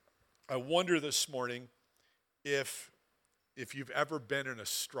I wonder this morning if you've ever been in a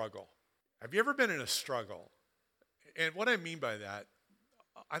struggle. Have you ever been in a struggle? And what I mean by that,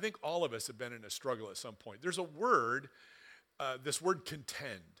 I think all of us have been in a struggle at some point. There's a word, this word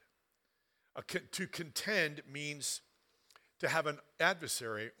contend. To contend means to have an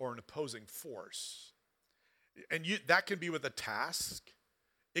adversary or an opposing force. And that can be with a task.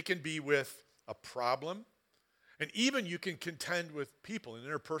 It can be with a problem. And even you can contend with people in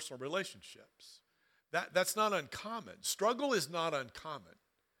interpersonal relationships. That's not uncommon. Struggle is not uncommon.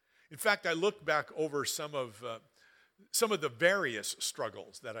 In fact, I look back over some of the various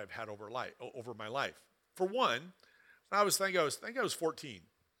struggles that I've had over my life. For one, I was 14.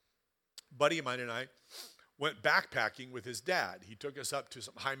 A buddy of mine and I went backpacking with his dad. He took us up to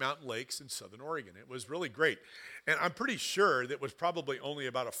some high mountain lakes in southern Oregon. It was really great. And I'm pretty sure that was probably only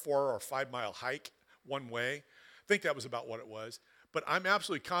about a 4 or 5 mile hike one way. I think that was about what it was. But I'm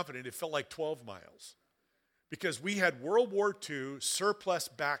absolutely confident it felt like 12 miles because we had World War II surplus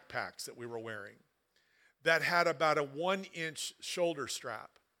backpacks that we were wearing that had about a 1-inch shoulder strap.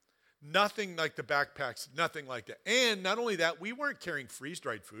 Nothing like the backpacks, nothing like that. And not only that, we weren't carrying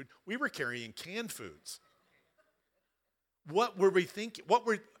freeze-dried food. We were carrying canned foods. What were we thinking?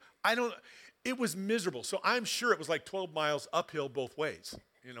 It was miserable. So I'm sure it was like 12 miles uphill both ways.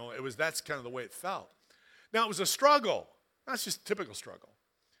 That's kind of the way it felt. Now, it was a struggle. That's just typical struggle.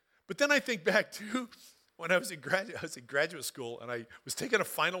 But then I think back to when I was in graduate school and I was taking a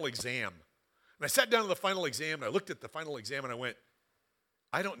final exam. And I sat down to the final exam and I looked at the final exam and I went,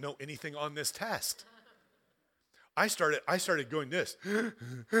 I don't know anything on this test. I started going this. And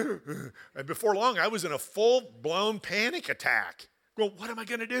before long, I was in a full-blown panic attack. Well, what am I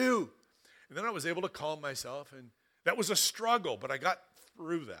going to do? And then I was able to calm myself, and that was a struggle, but I got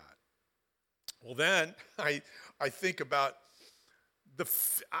through that. Well, then I think about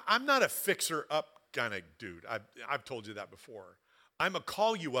I'm not a fixer-up kind of dude. I've told you that before. I'm a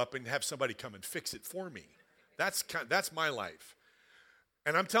call you up and have somebody come and fix it for me. That's my life.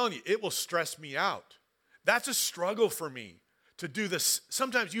 And I'm telling you, it will stress me out. That's a struggle for me to do this.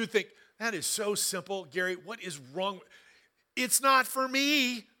 Sometimes you think, that is so simple, Gary. What is wrong? It's not for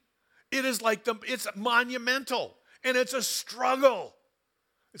me. It is it's monumental. And it's a struggle.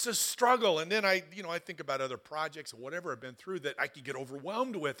 It's a struggle. And then I think about other projects or whatever I've been through that I could get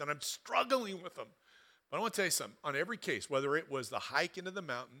overwhelmed with, and I'm struggling with them. But I want to tell you something. On every case, whether it was the hike into the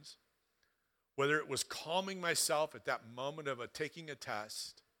mountains, whether it was calming myself at that moment of taking a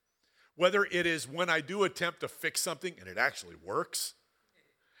test, whether it is when I do attempt to fix something and it actually works,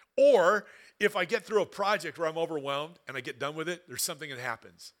 or if I get through a project where I'm overwhelmed and I get done with it, there's something that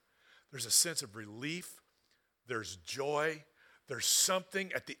happens. There's a sense of relief. There's joy. There's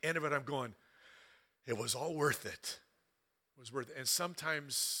something at the end of it I'm going, it was all worth it. It was worth it. And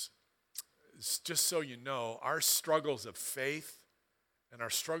sometimes, just so you know, our struggles of faith and our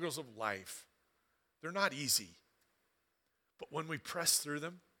struggles of life, they're not easy. But when we press through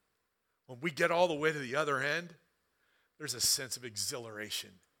them, when we get all the way to the other end, there's a sense of exhilaration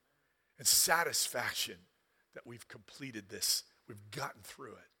and satisfaction that we've completed this. We've gotten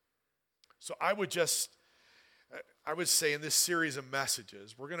through it. So I would say in this series of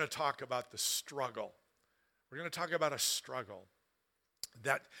messages, we're going to talk about the struggle. We're going to talk about a struggle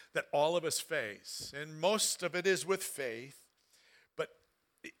that all of us face. And most of it is with faith.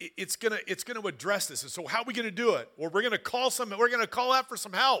 It's going to address this. And so how are we going to do it? Well, we're going to call out for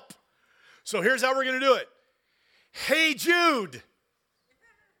some help. So here's how we're going to do it. Hey, Jude.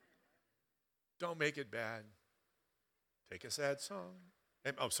 Don't make it bad. Take a sad song.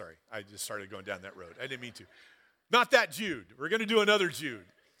 Sorry. I just started going down that road. I didn't mean to. Not that Jude. We're going to do another Jude.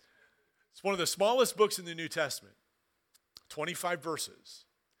 It's one of the smallest books in the New Testament. 25 verses.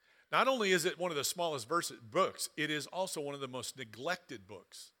 Not only is it one of the smallest books, it is also one of the most neglected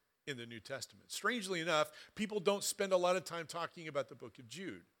books in the New Testament. Strangely enough, people don't spend a lot of time talking about the book of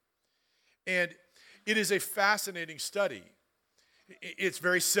Jude. And it is a fascinating study. It's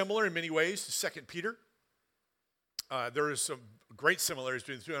very similar in many ways to 2 Peter. There is some great similarities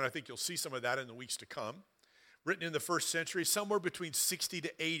between the two, and I think you'll see some of that in the weeks to come. Written in the first century, somewhere between 60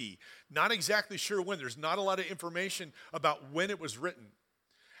 to 80. Not exactly sure when. There's not a lot of information about when it was written.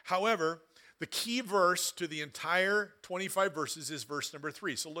 However, the key verse to the entire 25 verses is verse number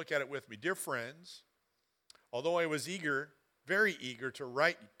 3. So look at it with me. Dear friends, although I was very eager to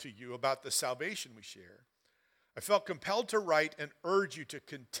write to you about the salvation we share, I felt compelled to write and urge you to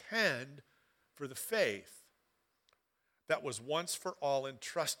contend for the faith that was once for all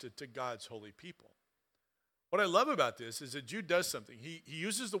entrusted to God's holy people. What I love about this is that Jude does something. He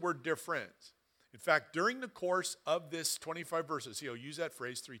uses the word dear friends. In fact, during the course of this 25 verses, he'll use that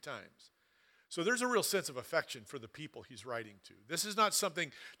phrase 3 times. So there's a real sense of affection for the people he's writing to. This is not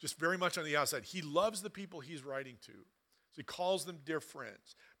something just very much on the outside. He loves the people he's writing to. So he calls them dear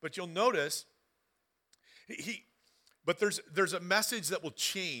friends. But you'll notice, but there's a message that will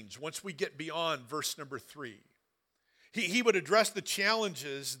change once we get beyond verse number 3. He would address the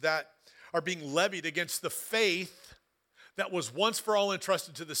challenges that are being levied against the faith that was once for all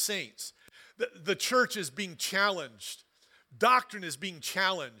entrusted to the saints. The church is being challenged. Doctrine is being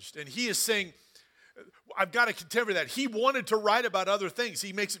challenged. And he is saying, I've got to contend with that. He wanted to write about other things.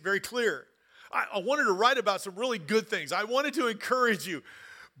 He makes it very clear. I wanted to write about some really good things. I wanted to encourage you.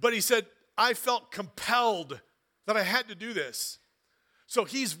 But he said, I felt compelled that I had to do this. So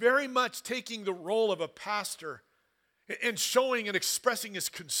he's very much taking the role of a pastor and showing and expressing his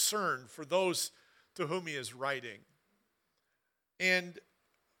concern for those to whom he is writing. And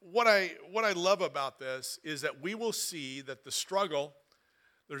what I love about this is that we will see that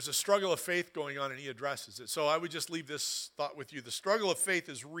there's a struggle of faith going on, and he addresses it. So I would just leave this thought with you. The struggle of faith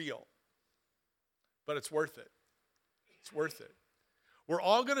is real, but it's worth it. It's worth it. We're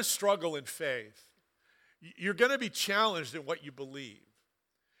all going to struggle in faith. You're going to be challenged in what you believe.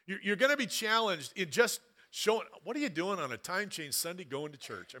 You're going to be challenged in just showing, what are you doing on a time change Sunday going to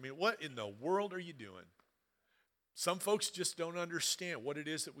church? I mean, what in the world are you doing? Some folks just don't understand what it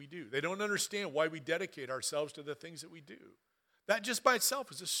is that we do. They don't understand why we dedicate ourselves to the things that we do. That just by itself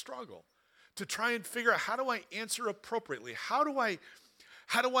is a struggle to try and figure out, how do I answer appropriately? How do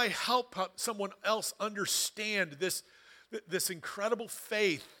I help someone else understand this incredible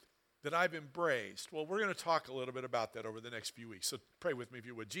faith that I've embraced? Well, we're going to talk a little bit about that over the next few weeks. So pray with me if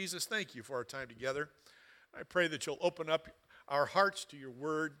you would. Jesus, thank you for our time together. I pray that you'll open up our hearts to your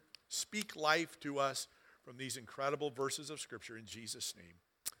word, speak life to us from these incredible verses of Scripture. In Jesus' name,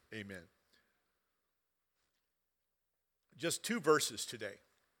 amen. Just 2 verses today,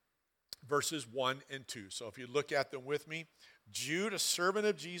 verses 1 and 2. So if you look at them with me, Jude, a servant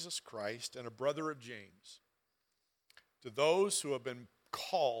of Jesus Christ and a brother of James, to those who have been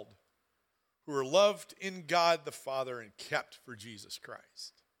called, who are loved in God the Father and kept for Jesus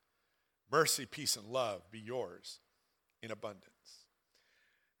Christ. Mercy, peace, and love be yours in abundance.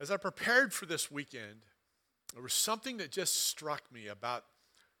 As I prepared for this weekend, there was something that just struck me about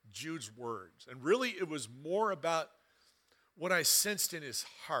Jude's words. And really, it was more about what I sensed in his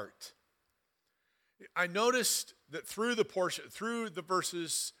heart. I noticed that through the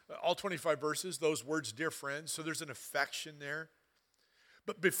verses, all 25 verses, those words, dear friends, so there's an affection there.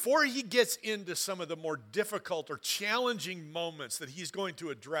 But before he gets into some of the more difficult or challenging moments that he's going to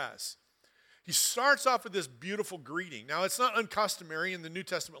address, he starts off with this beautiful greeting. Now, it's not uncustomary in the New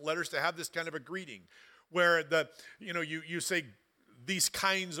Testament letters to have this kind of a greeting where you say these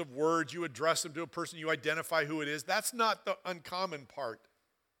kinds of words, you address them to a person, you identify who it is. That's not the uncommon part.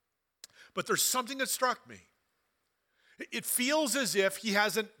 But there's something that struck me. It feels as if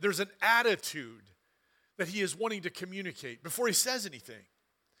there's an attitude that he is wanting to communicate before he says anything.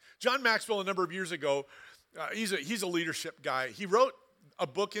 John Maxwell, a number of years ago, he's a leadership guy. He wrote a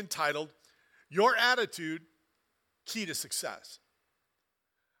book entitled, Your Attitude, Key to Success.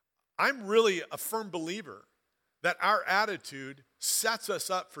 I'm really a firm believer that our attitude sets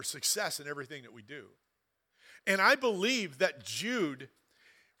us up for success in everything that we do. And I believe that Jude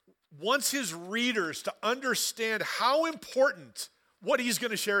wants his readers to understand how important what he's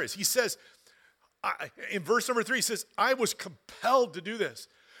going to share is. He says, in verse number 3, he says, I was compelled to do this.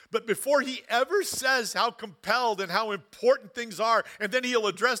 But before he ever says how compelled and how important things are, and then he'll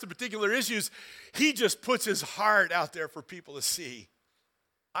address the particular issues, he just puts his heart out there for people to see.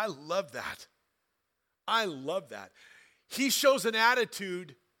 I love that. I love that. He shows an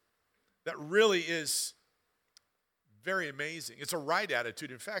attitude that really is very amazing. It's a right attitude.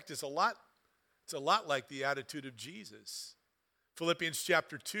 In fact, it's a lot like the attitude of Jesus. Philippians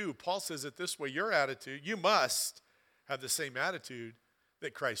chapter 2, Paul says it this way, your attitude, you must have the same attitude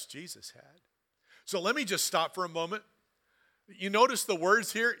that Christ Jesus had. So let me just stop for a moment. You notice the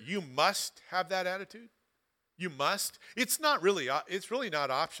words here, you must have that attitude. You must. It's really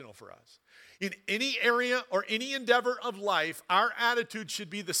not optional for us. In any area or any endeavor of life, our attitude should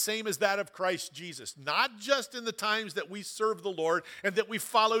be the same as that of Christ Jesus. Not just in the times that we serve the Lord and that we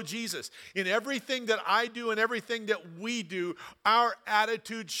follow Jesus. In everything that I do and everything that we do, our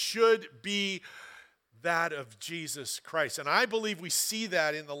attitude should be that of Jesus Christ. And I believe we see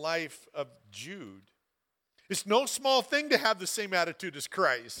that in the life of Jude. It's no small thing to have the same attitude as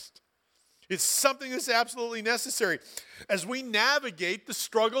Christ. It's something that's absolutely necessary as we navigate the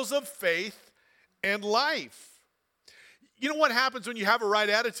struggles of faith and life. You know what happens when you have a right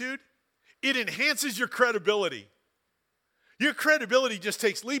attitude? it enhances your credibility. Your credibility just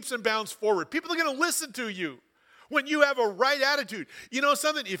takes leaps and bounds forward. People are going to listen to you when you have a right attitude. You know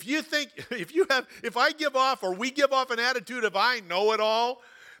something? If I give off or we give off an attitude of I know it all,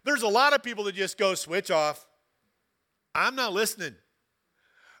 there's a lot of people that just go switch off. I'm not listening.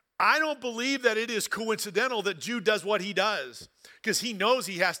 I don't believe that it is coincidental that Jude does what he does because he knows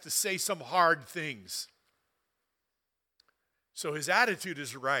he has to say some hard things. So his attitude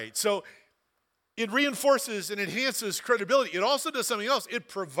is right. So it reinforces and enhances credibility. It also does something else. It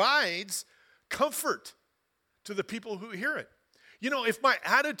provides comfort to the people who hear it. You know, if my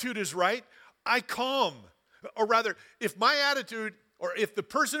attitude is right, I calm. Or rather, if my attitude, or if the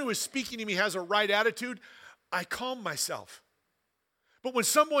person who is speaking to me has a right attitude, I calm myself. But when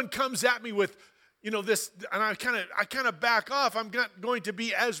someone comes at me with, this, and I kind of back off, I'm not going to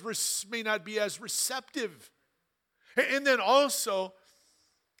be may not be as receptive. And then also,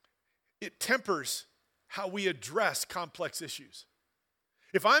 it tempers how we address complex issues.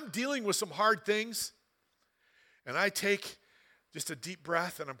 If I'm dealing with some hard things and I take just a deep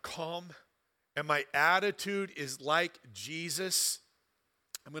breath and I'm calm and my attitude is like Jesus,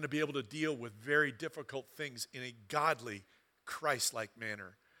 I'm going to be able to deal with very difficult things in a godly, Christ-like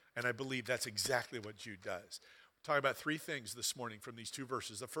manner. And I believe that's exactly what Jude does. We're talking about three things this morning from these two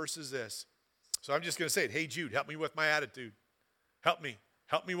verses. The first is this. So I'm just going to say it. Hey, Jude, help me with my attitude. Help me.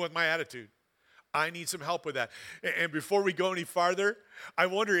 Help me with my attitude. I need some help with that. And before we go any farther, I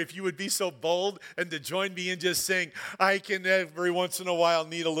wonder if you would be so bold and to join me in just saying, I can every once in a while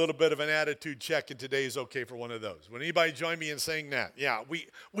need a little bit of an attitude check, and today is okay for one of those. Would anybody join me in saying that? Yeah,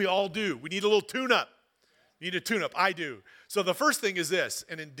 we all do. We need a little tune-up. Need a tune-up. I do. So the first thing is this,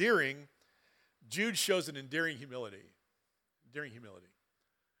 Jude shows an endearing humility. Endearing humility.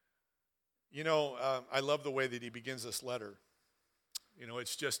 I love the way that he begins this letter.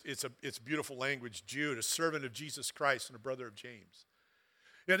 It's beautiful language. Jude, a servant of Jesus Christ and a brother of James.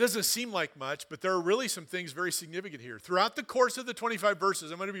 It doesn't seem like much, but there are really some things very significant here. Throughout the course of the 25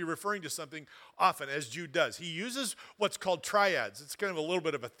 verses, I'm going to be referring to something often, as Jude does. He uses what's called triads. It's kind of a little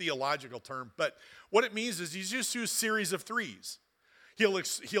bit of a theological term, but what it means is he's just used series of threes.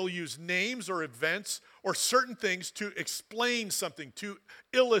 He'll use names or events or certain things to explain something, to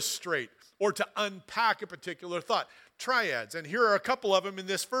illustrate, or to unpack a particular thought. Triads. And here are a couple of them in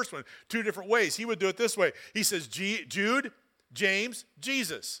this first one. Two different ways. He would do it this way. He says Jude, James,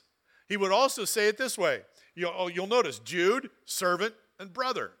 Jesus. He would also say it this way. You'll notice Jude, servant, and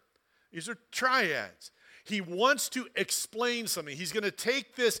brother. These are triads. He wants to explain something. He's going to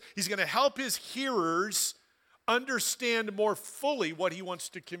take this, he's going to help his hearers understand more fully what he wants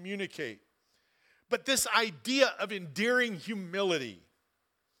to communicate. But this idea of endearing humility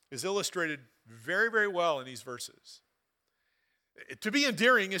is illustrated very, very well in these verses. To be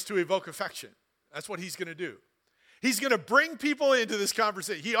endearing is to evoke affection. That's what he's going to do. He's going to bring people into this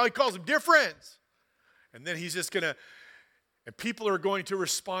conversation. He calls them dear friends. And then he's just going to, and people are going to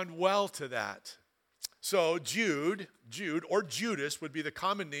respond well to that. So Jude, or Judas would be the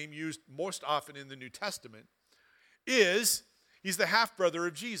common name used most often in the New Testament, he's the half-brother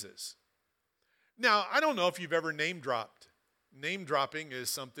of Jesus. Now, I don't know if you've ever name dropped. Name dropping is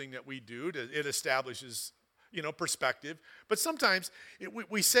something that we do. It establishes, perspective. But sometimes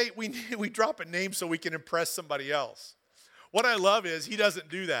we drop a name so we can impress somebody else. What I love is he doesn't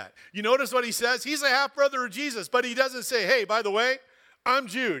do that. You notice what he says? He's a half-brother of Jesus, but he doesn't say, hey, by the way, I'm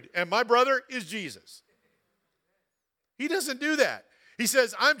Jude, and my brother is Jesus. He doesn't do that. He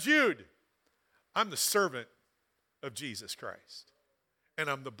says, I'm Jude. I'm the servant of Jesus Christ. And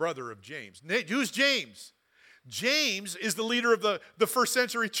I'm the brother of James. Who's James? James is the leader of the first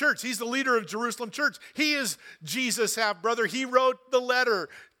century church. He's the leader of Jerusalem church. He is Jesus' half-brother. He wrote the letter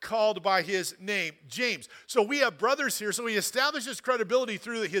called by his name, James. So we have brothers here. So he establishes credibility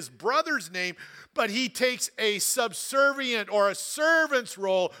through his brother's name, but he takes a subservient or a servant's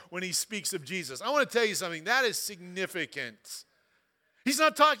role when he speaks of Jesus. I want to tell you something. That is significant. He's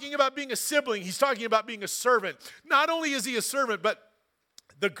not talking about being a sibling. He's talking about being a servant. Not only is he a servant, but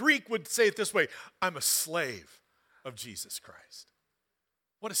the Greek would say it this way, I'm a slave of Jesus Christ.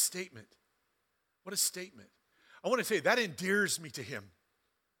 What a statement. What a statement. I want to tell you, that endears me to him.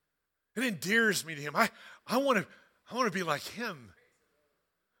 It endears me to him. I want to be like him.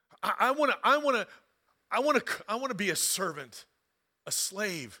 I want to be a servant, a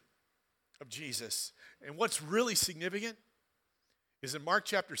slave of Jesus. And what's really significant is in Mark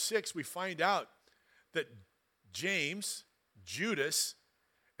chapter 6, we find out that James, Judas,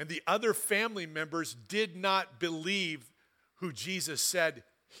 and the other family members did not believe who Jesus said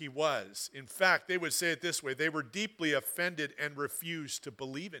he was. In fact, they would say it this way, they were deeply offended and refused to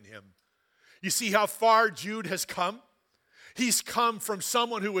believe in him. You see how far Jude has come? He's come from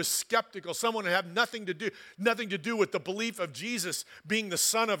someone who was skeptical, someone who had nothing to do with the belief of Jesus being the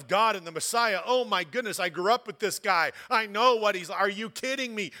Son of God and the Messiah. Oh my goodness, I grew up with this guy. I know what he's, are you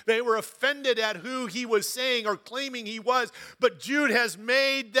kidding me? They were offended at who he was saying or claiming he was. But Jude has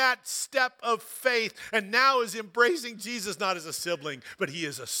made that step of faith and now is embracing Jesus not as a sibling, but he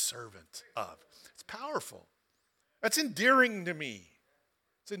is a servant of. It's powerful. That's endearing to me.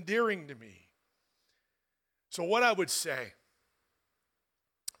 It's endearing to me. So what I would say,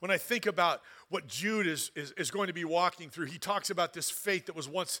 when I think about what Jude is going to be walking through, he talks about this faith that was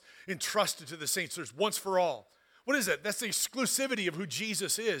once entrusted to the saints. There's once for all. What is that? That's the exclusivity of who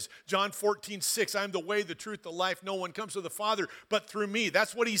Jesus is. John 14:6, I am the way, the truth, the life. No one comes to the Father but through me.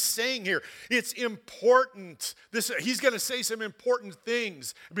 That's what he's saying here. It's important. He's going to say some important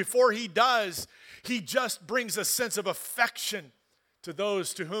things. Before he does, he just brings a sense of affection to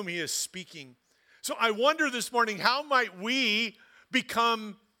those to whom he is speaking. So I wonder this morning, how might we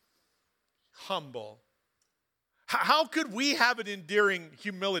become humble? How could we have an endearing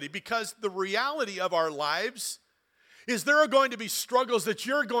humility? Because the reality of our lives is there are going to be struggles that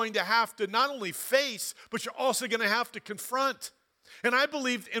you're going to have to not only face, but you're also going to have to confront. And I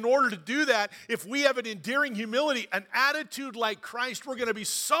believe in order to do that, if we have an endearing humility, an attitude like Christ, we're going to be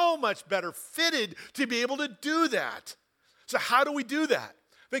so much better fitted to be able to do that. So how do we do that?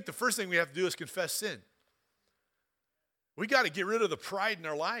 I think the first thing we have to do is confess sin. We got to get rid of the pride in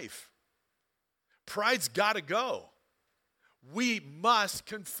our life. Pride's got to go. We must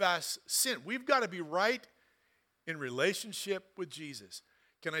confess sin. We've got to be right in relationship with Jesus.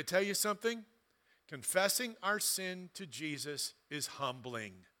 Can I tell you something? Confessing our sin to Jesus is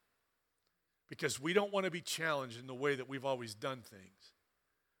humbling because we don't want to be challenged in the way that we've always done things.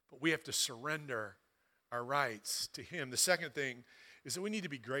 But we have to surrender our rights to him. The second thing is that we need to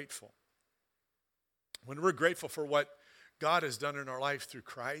be grateful. When we're grateful for what God has done in our life through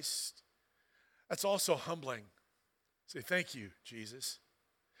Christ, that's also humbling. Say, thank you, Jesus.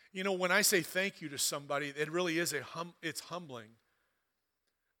 You know, when I say thank you to somebody, it really is it's humbling.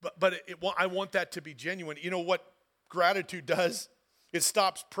 But I want that to be genuine. You know what gratitude does? It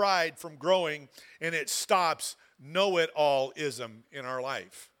stops pride from growing, and it stops know-it-all-ism in our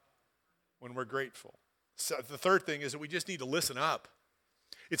life when we're grateful. So the third thing is that we just need to listen up.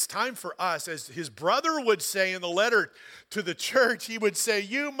 It's time for us, as his brother would say in the letter to the church, he would say,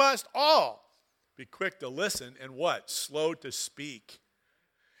 you must all be quick to listen and what? Slow to speak.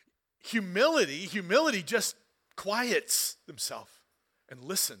 Humility just quiets themselves and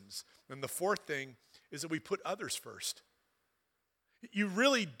listens. And the fourth thing is that we put others first. You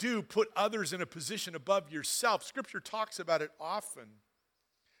really do put others in a position above yourself. Scripture talks about it often.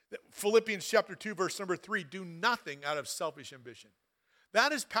 Philippians chapter 2, verse number 3, do nothing out of selfish ambition.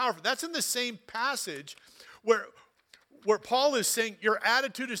 That is powerful. That's in the same passage where Paul is saying your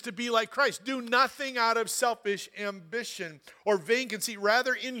attitude is to be like Christ. Do nothing out of selfish ambition or vain conceit.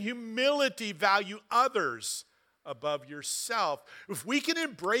 Rather, in humility, value others above yourself. If we can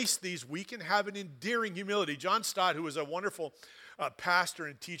embrace these, we can have an endearing humility. John Stott, who was a wonderful pastor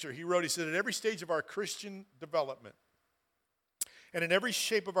and teacher, he said, at every stage of our Christian development and in every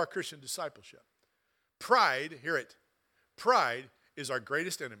shape of our Christian discipleship, pride, hear it, pride is our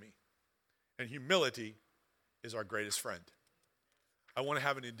greatest enemy, and humility is our greatest friend. I want to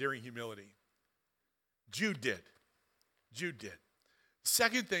have an endearing humility. Jude did.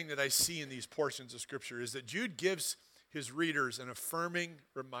 Second thing that I see in these portions of Scripture is that Jude gives his readers an affirming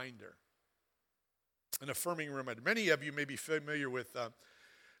reminder. Many of you may be familiar with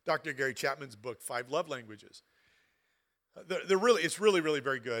Dr. Gary Chapman's book, 5 Love Languages. It's really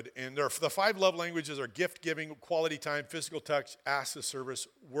very good. And the 5 love languages are gift giving, quality time, physical touch, acts of service,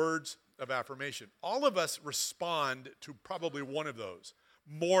 words of affirmation. All of us respond to probably one of those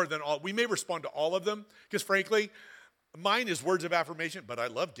more than all. We may respond to all of them because frankly, mine is words of affirmation, but I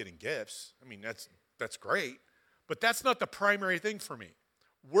love getting gifts. I mean, that's great, but that's not the primary thing for me.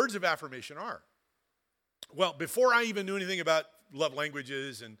 Words of affirmation are. Well, before I even knew anything about love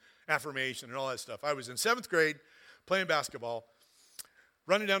languages and affirmation and all that stuff, I was in 7th grade, playing basketball,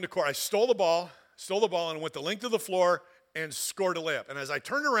 running down the court. I stole the ball and went the length of the floor and scored a layup. And as I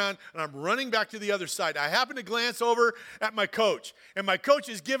turned around and I'm running back to the other side, I happened to glance over at my coach, and my coach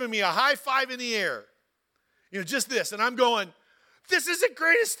is giving me a high five in the air. You know, just this. And I'm going, this is the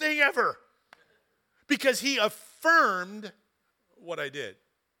greatest thing ever. Because he affirmed what I did.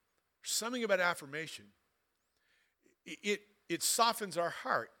 There's something about affirmation. It softens our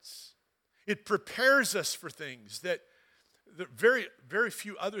hearts. It prepares us for things that very, very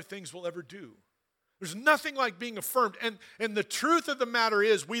few other things will ever do. There's nothing like being affirmed. And the truth of the matter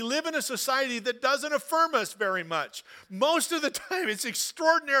is, we live in a society that doesn't affirm us very much. Most of the time, it's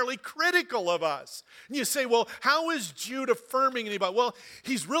extraordinarily critical of us. And you say, well, how is Jude affirming anybody? Well,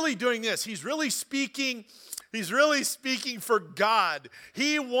 he's really doing this. He's really speaking for God.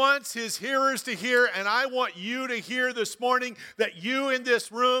 He wants his hearers to hear, and I want you to hear this morning that you in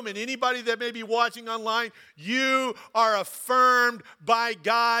this room and anybody that may be watching online, you are affirmed by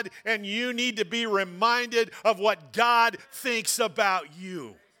God, and you need to be reminded of what God thinks about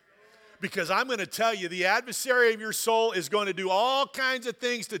you. Because I'm going to tell you, the adversary of your soul is going to do all kinds of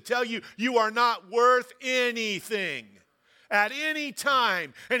things to tell you you are not worth anything at any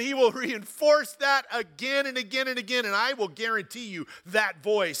time. And he will reinforce that again and again and again. And I will guarantee you that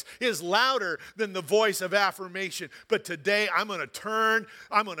voice is louder than the voice of affirmation. But today I'm going to turn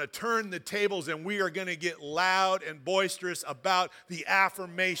the tables, and we are going to get loud and boisterous about the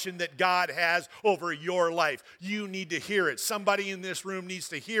affirmation that God has over your life. You need to hear it. Somebody in this room needs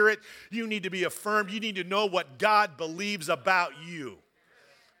to hear it. You need to be affirmed. You need to know what God believes about you.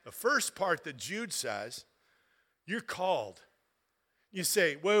 The first part that Jude says, you're called. You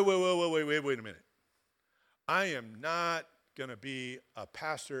say, wait a minute. I am not going to be a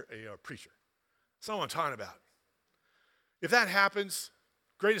pastor, a preacher. That's not what I'm talking about. If that happens,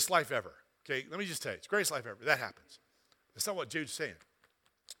 greatest life ever. Okay, let me just tell you, it's greatest life ever. That happens. That's not what Jude's saying.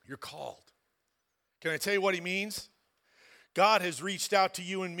 You're called. Can I tell you what he means? God has reached out to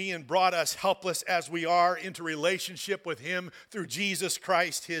you and me and brought us, helpless as we are, into relationship with him through Jesus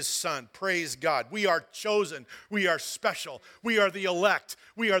Christ, his son. Praise God. We are chosen. We are special. We are the elect.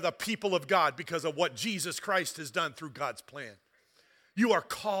 We are the people of God because of what Jesus Christ has done through God's plan. You are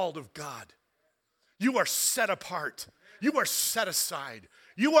called of God. You are set apart. You are set aside.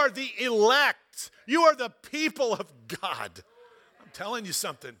 You are the elect. You are the people of God. I'm telling you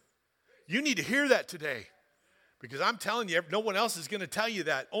something. You need to hear that today. Because I'm telling you, no one else is going to tell you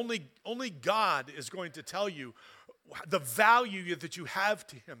that. Only God is going to tell you the value that you have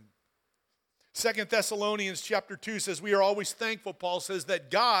to him. 2 Thessalonians chapter 2 says, we are always thankful, Paul says, that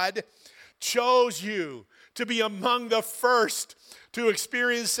God chose you to be among the first to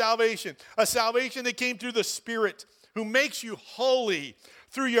experience salvation. A salvation that came through the Spirit, who makes you holy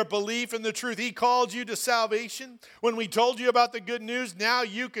through your belief in the truth. He called you to salvation. When we told you about the good news, now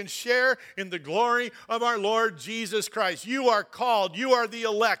you can share in the glory of our Lord Jesus Christ. You are called. You are the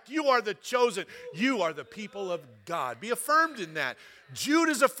elect. You are the chosen. You are the people of God. Be affirmed in that. Jude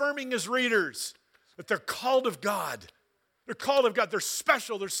is affirming his readers that they're called of God. They're called of God. They're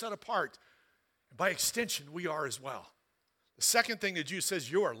special. They're set apart. And by extension, we are as well. The second thing that Jude says,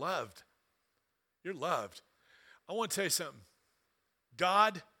 you are loved. You're loved. I want to tell you something.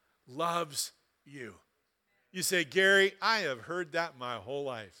 God loves you. You say, Gary, I have heard that my whole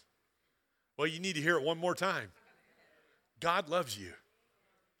life. Well, you need to hear it one more time. God loves you.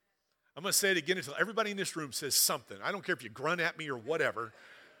 I'm going to say it again until everybody in this room says something. I don't care if you grunt at me or whatever.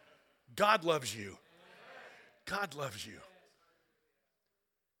 God loves you. God loves you.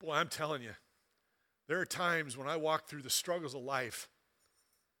 Boy, I'm telling you, there are times when I walk through the struggles of life,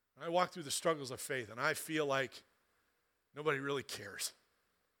 I walk through the struggles of faith, and I feel like nobody really cares.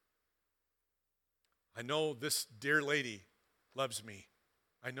 I know this dear lady loves me.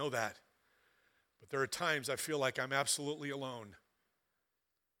 I know that. But there are times I feel like I'm absolutely alone.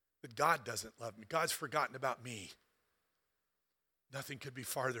 That God doesn't love me. God's forgotten about me. Nothing could be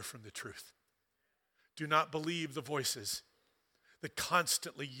farther from the truth. Do not believe the voices that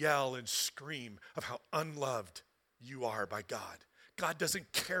constantly yell and scream of how unloved you are by God. God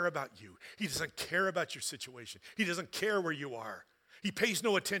doesn't care about you. He doesn't care about your situation. He doesn't care where you are. He pays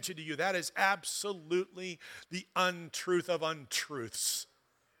no attention to you. That is absolutely the untruth of untruths.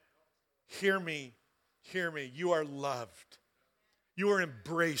 Hear me. Hear me. You are loved. You are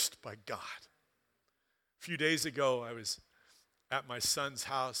embraced by God. A few days ago, I was at my son's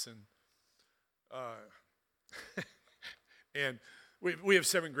house, and we have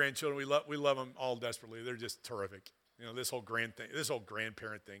 7 grandchildren. We love them all desperately. They're just terrific. You know, this whole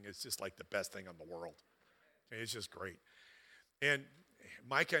grandparent thing is just like the best thing in the world. Okay, it's just great. And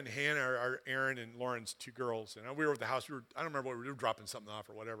Micah and Hannah are Aaron and Lauren's 2 girls. And we were at the house. I don't remember what we were dropping something off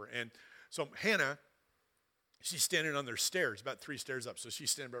or whatever. And so Hannah, she's standing on their stairs, about 3 stairs up. So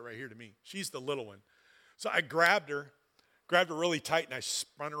she's standing about right here to me. She's the little one. So I grabbed her really tight, and I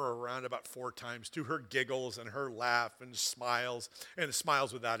spun her around about 4 times to her giggles and her laugh and smiles. And the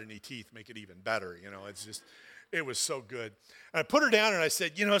smiles without any teeth make it even better. You know, it was so good. And I put her down and I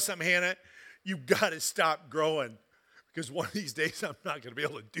said, you know something, Hannah? You've got to stop growing because one of these days I'm not going to be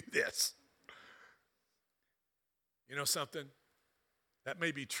able to do this. You know something? That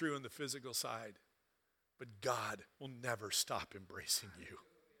may be true on the physical side, But God will never stop embracing you.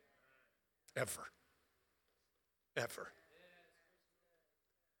 Ever. Ever.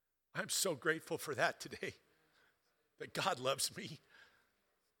 I'm so grateful for that today, that God loves me.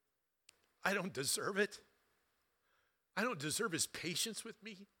 I don't deserve it. I don't deserve his patience with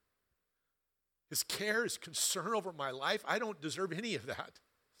me, his care, his concern over my life. I don't deserve any of that.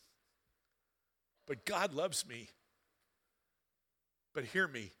 But God loves me. But hear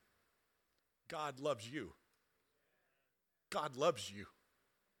me, God loves you. God loves you.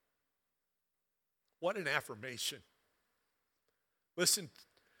 What an affirmation. Listen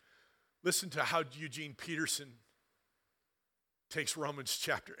to how Eugene Peterson takes Romans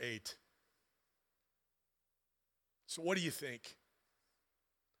chapter 8. So what do you think?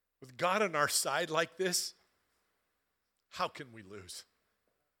 With God on our side like this, how can we lose?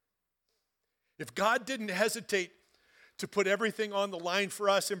 If God didn't hesitate to put everything on the line for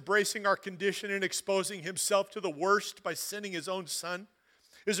us, embracing our condition and exposing himself to the worst by sending his own son,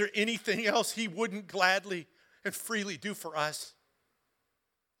 is there anything else he wouldn't gladly and freely do for us?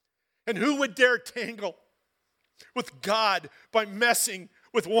 And who would dare tangle with God by messing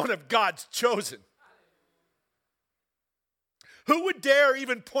with one of God's chosen? Who would dare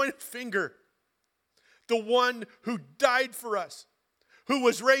even point a finger? The one who died for us, who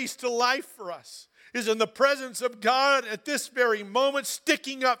was raised to life for us, is in the presence of God at this very moment,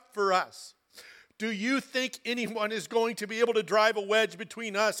 sticking up for us. Do you think anyone is going to be able to drive a wedge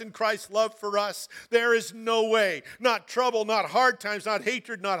between us and Christ's love for us? There is no way. Not trouble, not hard times, not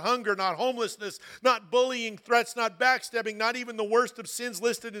hatred, not hunger, not homelessness, not bullying, threats, not backstabbing, not even the worst of sins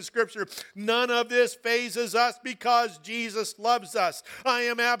listed in Scripture. None of this phases us because Jesus loves us. I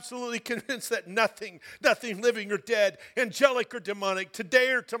am absolutely convinced that nothing living or dead, angelic or demonic, today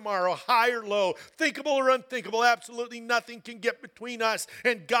or tomorrow, high or low, thinkable or unthinkable, absolutely nothing can get between us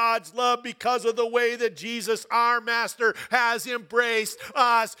and God's love because of the way that Jesus, our Master, has embraced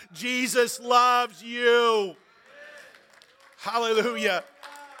us. Jesus loves you. Hallelujah.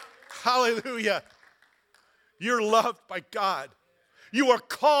 Hallelujah. You're loved by God. You are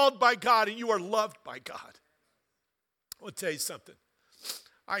called by God and you are loved by God. I want to tell you something.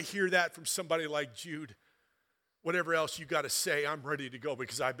 I hear that from somebody like Jude. Whatever else you got to say, I'm ready to go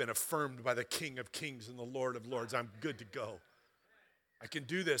because I've been affirmed by the King of Kings and the Lord of Lords. I'm good to go. I can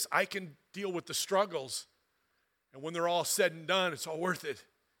do this. I can deal with the struggles. And when they're all said and done, it's all worth it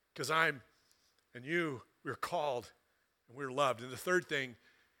because I'm and you, we're called and we're loved. And the third thing,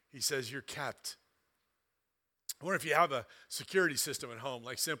 he says, you're kept. I wonder if you have a security system at home,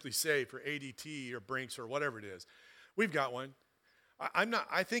 like Simply Safe or ADT or Brinks or whatever it is. We've got one.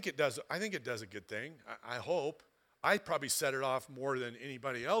 I think it does a good thing. I hope. I probably set it off more than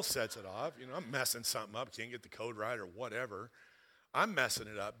anybody else sets it off. You know, I'm messing something up, can't get the code right or whatever. I'm messing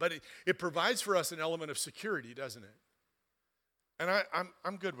it up. But it provides for us an element of security, doesn't it? And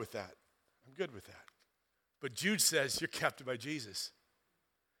I'm good with that. I'm good with that. But Jude says you're kept by Jesus.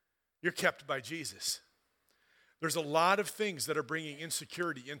 You're kept by Jesus. There's a lot of things that are bringing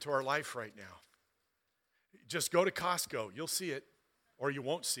insecurity into our life right now. Just go to Costco. You'll see it. Or you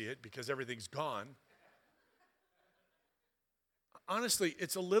won't see it because everything's gone. Honestly,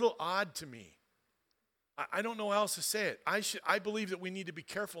 it's a little odd to me. I don't know how else to say it. I believe that we need to be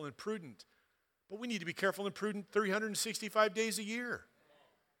careful and prudent. But we need to be careful and prudent 365 days a year.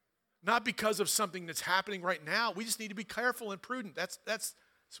 Not because of something that's happening right now. We just need to be careful and prudent. That's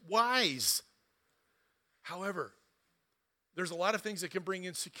wise. However, there's a lot of things that can bring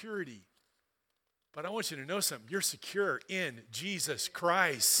insecurity. But I want you to know something. You're secure in Jesus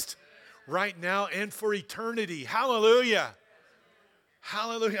Christ right now and for eternity. Hallelujah.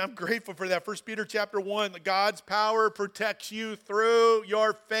 Hallelujah. I'm grateful for that. 1 Peter chapter 1, God's power protects you through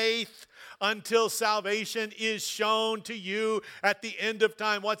your faith until salvation is shown to you at the end of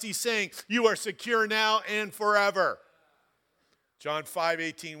time. What's he saying? You are secure now and forever. John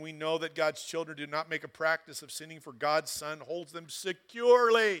 5:18, we know that God's children do not make a practice of sinning, for God's Son holds them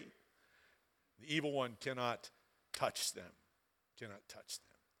securely. The evil one cannot touch them. Cannot touch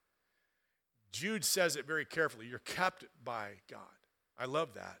them. Jude says it very carefully. You're kept by God. I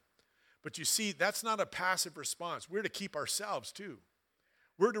love that. But you see, that's not a passive response. We're to keep ourselves too.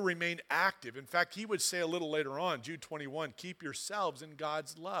 We're to remain active. In fact, he would say a little later on, Jude 21, keep yourselves in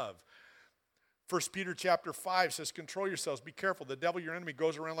God's love. 1 Peter chapter 5 says, control yourselves, be careful. The devil, your enemy,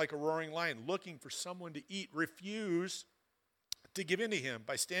 goes around like a roaring lion, looking for someone to eat. Refuse to give in to him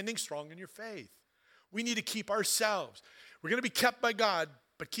by standing strong in your faith. We need to keep ourselves. We're going to be kept by God,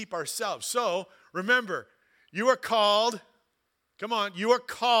 but keep ourselves. So, remember, you are called. Come on, you are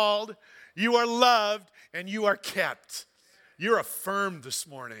called, you are loved, and you are kept. You're affirmed this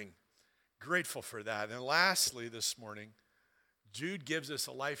morning. Grateful for that. And lastly, this morning, Jude gives us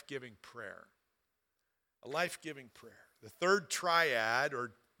a life-giving prayer. A life-giving prayer. The third triad,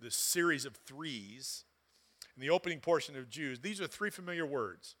 or the series of threes, in the opening portion of Jude, these are three familiar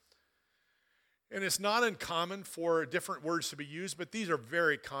words. And it's not uncommon for different words to be used, but these are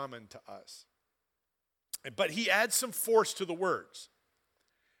very common to us. But he adds some force to the words.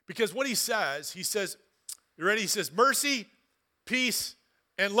 Because what he says, you ready? He says, mercy, peace,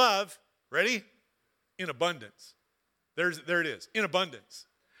 and love, ready? In abundance. There it is, in abundance.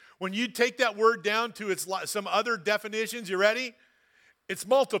 When you take that word down to some other definitions, you ready? It's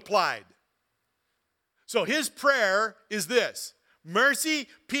multiplied. So his prayer is this: mercy,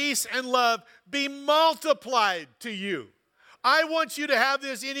 peace, and love be multiplied to you. I want you to have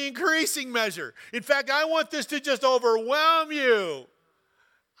this in increasing measure. In fact, I want this to just overwhelm you.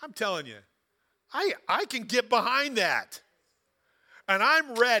 I'm telling you, I can get behind that. And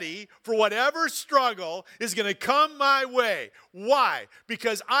I'm ready for whatever struggle is going to come my way. Why?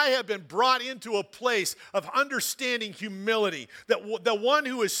 Because I have been brought into a place of understanding humility. That the one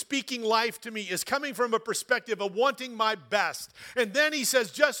who is speaking life to me is coming from a perspective of wanting my best. And then he says,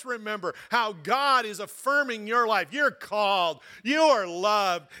 just remember how God is affirming your life. You're called, you are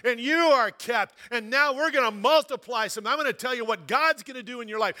loved, and you are kept. And now we're going to multiply some. I'm going to tell you what God's going to do in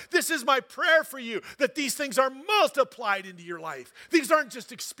your life. This is my prayer for you, that these things are multiplied into your life. These aren't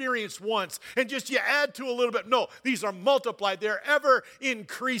just experienced once and just you add to a little bit. No, these are multiplied. They're ever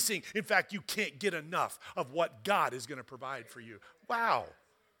increasing. In fact, you can't get enough of what God is going to provide for you. Wow,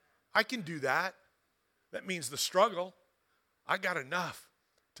 I can do that. That means the struggle, I got enough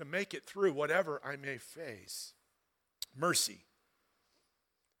to make it through whatever I may face. Mercy.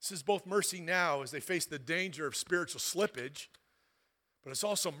 This is both mercy now as they face the danger of spiritual slippage, but it's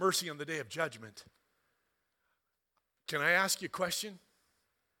also mercy on the day of judgment. Can I ask you a question?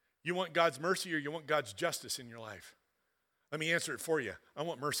 You want God's mercy or you want God's justice in your life? Let me answer it for you. I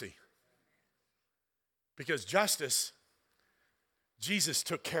want mercy. Because justice, Jesus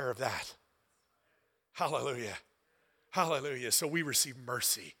took care of that. Hallelujah. Hallelujah. So we receive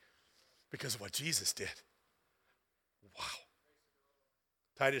mercy because of what Jesus did. Wow.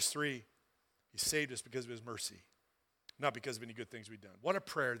 Titus 3, he saved us because of his mercy, not because of any good things we've done. What a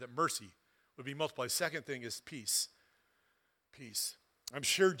prayer that mercy would be multiplied. Second thing is peace. Peace. I'm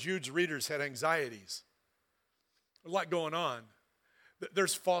sure Jude's readers had anxieties. A lot going on.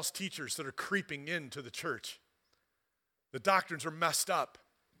 There's false teachers that are creeping into the church. The doctrines are messed up.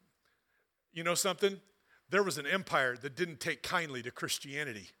 You know something? There was an empire that didn't take kindly to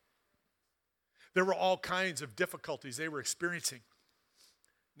Christianity. There were all kinds of difficulties they were experiencing.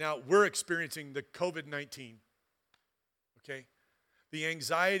 Now, we're experiencing the COVID-19. Okay? The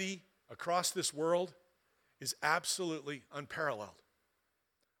anxiety across this world is absolutely unparalleled.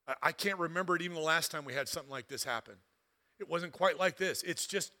 I can't remember it even the last time we had something like this happen. It wasn't quite like this. It's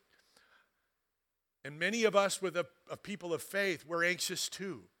just, and many of us with a people of faith, we're anxious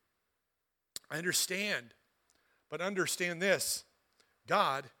too. I understand, but understand this,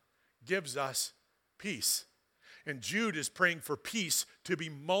 God gives us peace. And Jude is praying for peace to be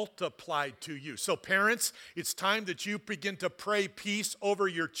multiplied to you. So parents, it's time that you begin to pray peace over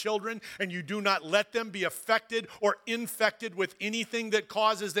your children and you do not let them be affected or infected with anything that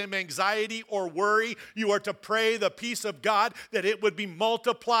causes them anxiety or worry. You are to pray the peace of God that it would be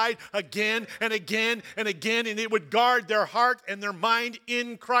multiplied again and again and again, and it would guard their heart and their mind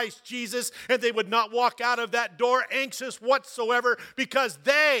in Christ Jesus, and they would not walk out of that door anxious whatsoever, because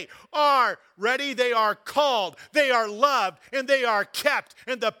they are ready, they are called, they are loved, and they are kept,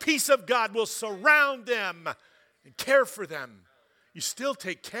 and the peace of God will surround them and care for them. You still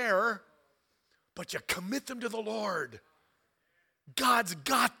take care, but you commit them to the Lord. God's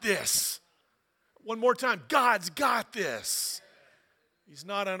got this. One more time, God's got this. He's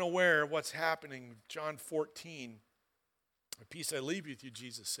not unaware of what's happening. John 14, "A peace I leave with you,"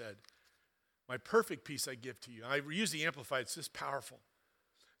 Jesus said. "My perfect peace I give to you." I use the Amplified. It's just powerful.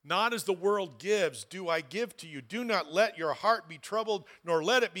 "Not as the world gives, do I give to you. Do not let your heart be troubled, nor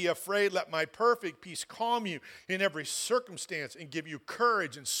let it be afraid. Let my perfect peace calm you in every circumstance and give you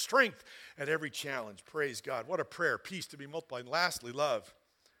courage and strength at every challenge." Praise God. What a prayer. Peace to be multiplied. And lastly, love.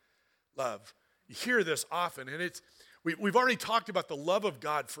 Love. You hear this often, and we've already talked about the love of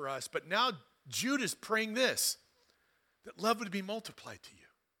God for us, but now Jude is praying this, that love would be multiplied to you.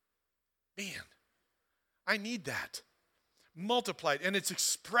 Man, I need that. Multiplied. And it's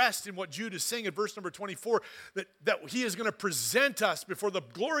expressed in what Jude is saying in verse number 24, that he is going to present us before the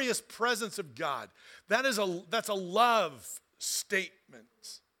glorious presence of God. That's a love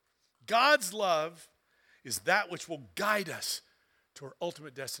statement. God's love is that which will guide us to our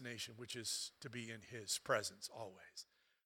ultimate destination, which is to be in his presence always.